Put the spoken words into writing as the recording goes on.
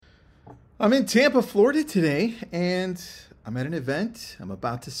I'm in Tampa, Florida today, and I'm at an event. I'm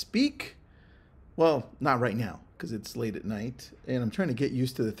about to speak. Well, not right now, because it's late at night, and I'm trying to get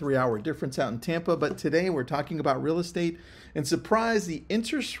used to the 3-hour difference out in Tampa. But today we're talking about real estate, and surprise, the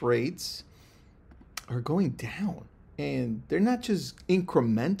interest rates are going down. And they're not just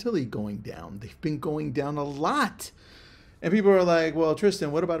incrementally going down. They've been going down a lot. And people are like, well,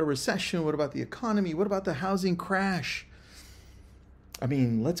 Tristan, what about a recession? What about the economy? What about the housing crash? I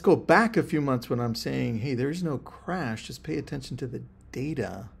mean, let's go back a few months when I'm saying, hey, there's no crash. Just pay attention to the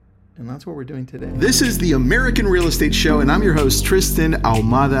data. And that's what we're doing today. This is the American Real Estate Show, and I'm your host, Tristan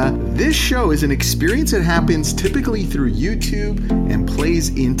Ahumada. This show is an experience that happens typically through YouTube and plays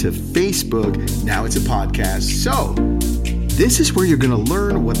into Facebook. Now it's a podcast. So this is where you're going to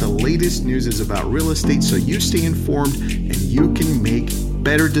learn what the latest news is about real estate so you stay informed and you can make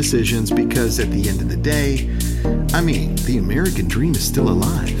better decisions, because at the end of the day, I mean, the American dream is still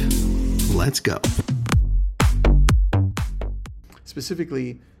alive. Let's go.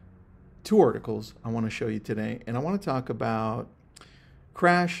 Specifically, 2 articles I want to show you today, and I want to talk about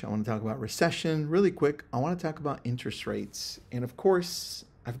crash, I want to talk about recession. Really quick, I want to talk about interest rates. And of course,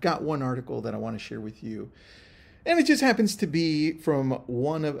 I've got one article that I want to share with you. And it just happens to be from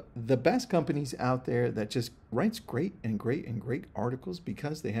one of the best companies out there that just writes great articles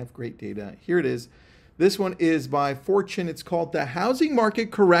because they have great data. Here it is. This one is by Fortune. It's called "The Housing Market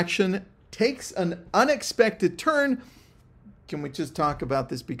Correction Takes an Unexpected Turn." Can we just talk about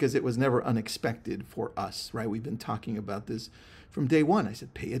this because it was never unexpected for us, right? We've been talking about this from day one. I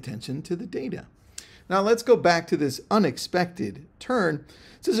said, pay attention to the data. Now let's go back to this unexpected turn.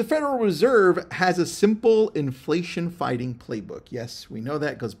 It says the Federal Reserve has a simple inflation fighting playbook. Yes, we know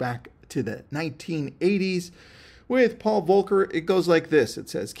that goes back to the 1980s. With Paul Volcker, it goes like this. It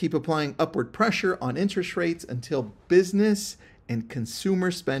says, keep applying upward pressure on interest rates until business and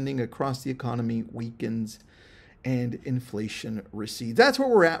consumer spending across the economy weakens and inflation recedes. That's where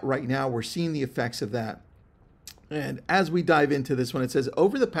we're at right now. We're seeing the effects of that. And as we dive into this one, it says,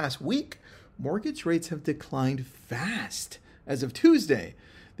 over the past week, mortgage rates have declined fast. As of Tuesday,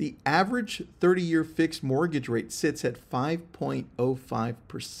 the average 30-year fixed mortgage rate sits at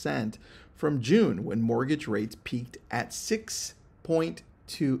 5.05% from June, when mortgage rates peaked at 6.28.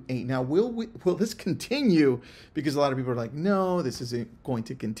 Now, will this continue? Because a lot of people are like, no, this isn't going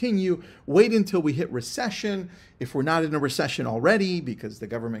to continue. Wait until we hit recession. If we're not in a recession already, because the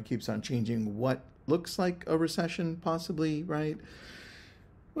government keeps on changing what looks like a recession, possibly, right?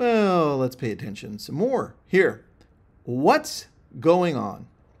 Well, let's pay attention some more here. What's going on?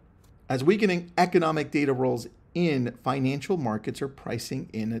 As weakening economic data rolls in, financial markets are pricing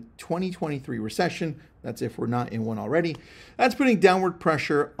in a 2023 recession. That's if we're not in one already. That's putting downward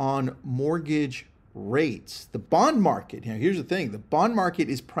pressure on mortgage rates. The bond market, now here's the thing, the bond market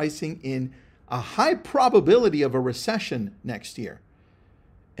is pricing in a high probability of a recession next year.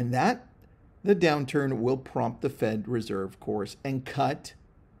 And that, the downturn will prompt the Fed Reserve course and cut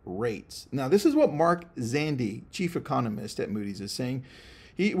rates. Now, this is what Mark Zandi, chief economist at Moody's, is saying.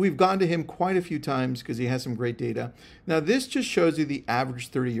 We've gone to him quite a few times because he has some great data. Now, this just shows you the average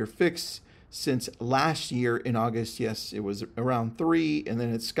 30-year fix since last year in August. Yes, it was around 3, and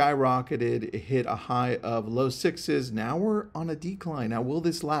then it skyrocketed. It hit a high of low 6s. Now we're on a decline. Now, will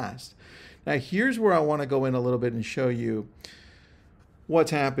this last? Now, here's where I want to go in a little bit and show you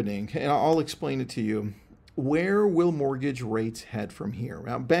what's happening, and I'll explain it to you. Where will mortgage rates head from here?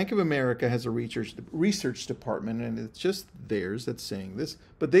 Now, Bank of America has a research department, and it's just theirs that's saying this,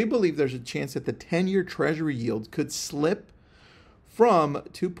 but they believe there's a chance that the 10-year Treasury yield could slip from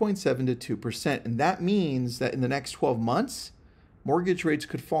 2.7 to 2%. And that means that in the next 12 months, mortgage rates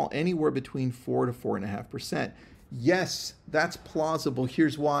could fall anywhere between 4 to 4.5%. Yes, that's plausible.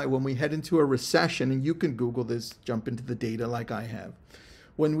 Here's why. When we head into a recession, and you can Google this, jump into the data like I have.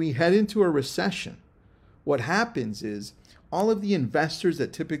 When we head into a recession, what happens is all of the investors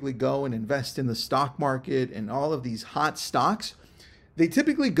that typically go and invest in the stock market and all of these hot stocks, they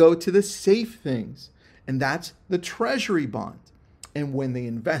typically go to the safe things, and that's the Treasury bond. And when they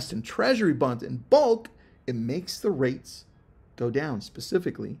invest in Treasury bonds in bulk, it makes the rates go down,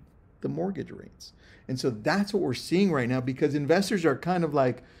 specifically the mortgage rates. And so that's what we're seeing right now, because investors are kind of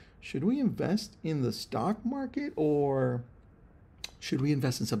like, should we invest in the stock market or should we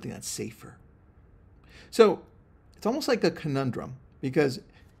invest in something that's safer? So it's almost like a conundrum, because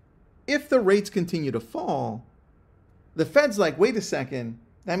if the rates continue to fall, the Fed's like, wait a second,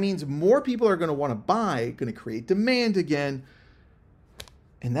 that means more people are going to want to buy, going to create demand again.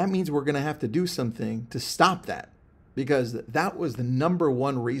 And that means we're going to have to do something to stop that, because that was the number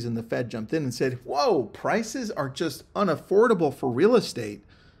one reason the Fed jumped in and said, whoa, prices are just unaffordable for real estate.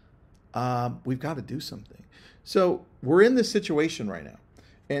 we've got to do something. So we're in this situation right now.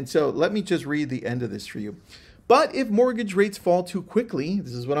 And so let me just read the end of this for you. But if mortgage rates fall too quickly,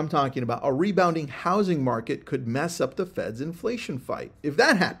 this is what I'm talking about, a rebounding housing market could mess up the Fed's inflation fight. If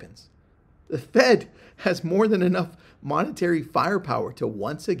that happens, the Fed has more than enough monetary firepower to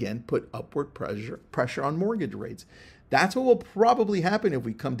once again put upward pressure on mortgage rates. That's what will probably happen if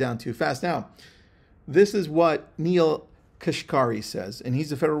we come down too fast. Now, this is what Neil Kashkari says, and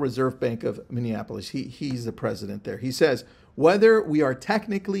he's the Federal Reserve Bank of Minneapolis. He's the president there. He says, whether we are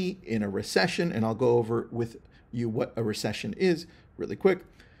technically in a recession, and I'll go over with you what a recession is really quick,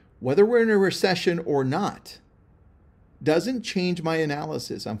 whether we're in a recession or not, doesn't change my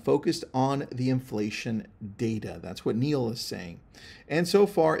analysis. I'm focused on the inflation data. That's what Neil is saying. And so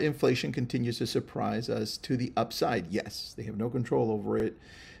far, inflation continues to surprise us to the upside. Yes, they have no control over it.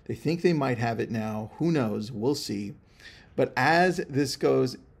 They think they might have it now. Who knows? We'll see. But as this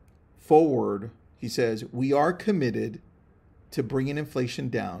goes forward, he says, we are committed to bringing inflation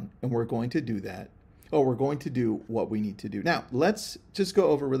down, and we're going to do that. We're going to do what we need to do. Now, let's just go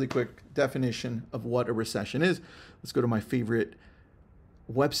over really quick definition of what a recession is. Let's go to my favorite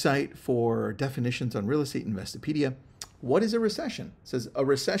website for definitions on real estate, Investopedia. What is a recession? It says a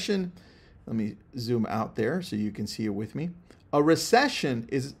recession, let me zoom out there so you can see it with me. A recession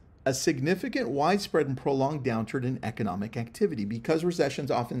is a significant, widespread, and prolonged downturn in economic activity. Because recessions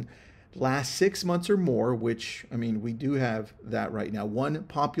often last 6 months or more, which, I mean, we do have that right now. One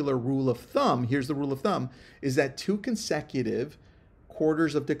popular rule of thumb, here's the rule of thumb, is that 2 consecutive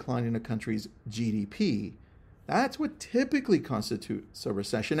quarters of decline in a country's GDP. That's what typically constitutes a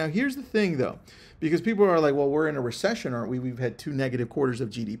recession. Now, here's the thing, though, because people are like, well, we're in a recession, aren't we? We've had 2 negative quarters of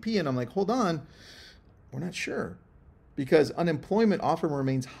GDP. And I'm like, hold on, we're not sure. Because unemployment often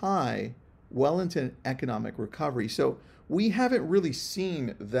remains high well into an economic recovery. So we haven't really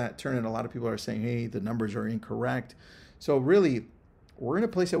seen that turn, and a lot of people are saying, hey, the numbers are incorrect. So really, we're in a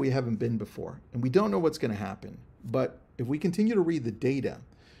place that we haven't been before, and we don't know what's going to happen. But if we continue to read the data,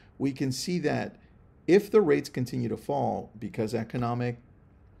 we can see that if the rates continue to fall because the economic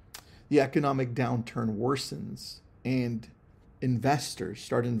downturn worsens and investors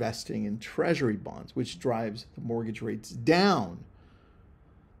start investing in treasury bonds, which drives the mortgage rates down,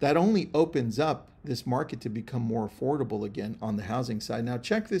 that only opens up this market to become more affordable again on the housing side. Now,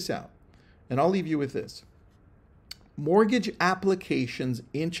 check this out, and I'll leave you with this. Mortgage applications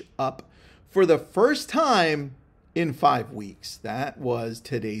inch up for the first time in 5 weeks. That was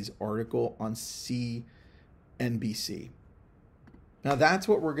today's article on CNBC. Now, that's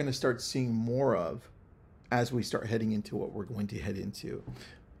what we're going to start seeing more of as we start heading into what we're going to head into.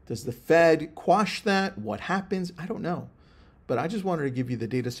 Does the Fed quash that? What happens? I don't know. But I just wanted to give you the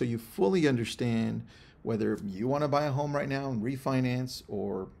data so you fully understand whether you want to buy a home right now and refinance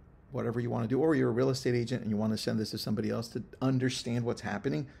or whatever you want to do, or you're a real estate agent and you want to send this to somebody else to understand what's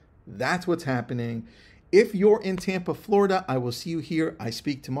happening. That's what's happening. If you're in Tampa, Florida, I will see you here. I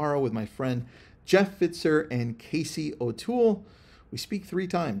speak tomorrow with my friend Jeff Fitzer and Casey O'Toole. We speak 3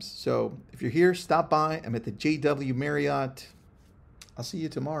 times. So if you're here, stop by. I'm at the JW Marriott. I'll see you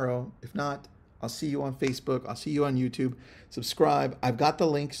tomorrow. If not, I'll see you on Facebook. I'll see you on YouTube. Subscribe. I've got the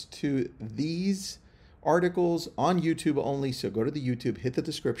links to these articles on YouTube only. So go to the YouTube, hit the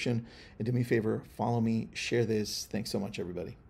description, and do me a favor, follow me, share this. Thanks so much, everybody.